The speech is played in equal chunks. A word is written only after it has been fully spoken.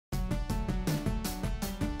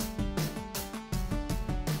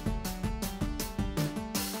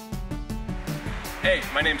Hey,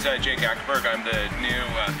 my name's Jake Ackerberg. I'm the new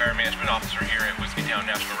fire management officer here at Whiskeytown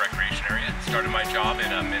National Recreation Area. Started my job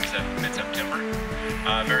in mid-September.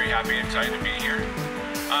 Very happy and excited to be here.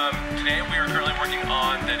 Today we are currently working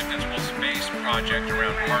on the defensible space project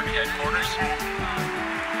around park headquarters.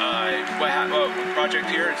 The project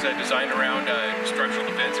here is designed around structural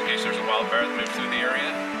defense in case there's a wildfire that moves through the area.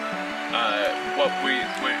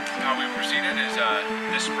 How we proceeded is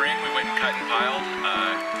this spring we went and cut and piled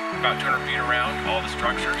about 200 feet around all the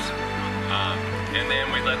structures, and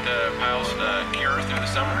then we let the piles cure through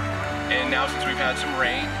the summer. And now, since we've had some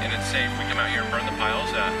rain and it's safe, we come out here and burn the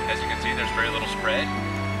piles. As you can see, there's very little spread,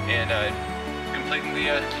 and completing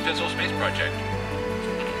the defensible space project.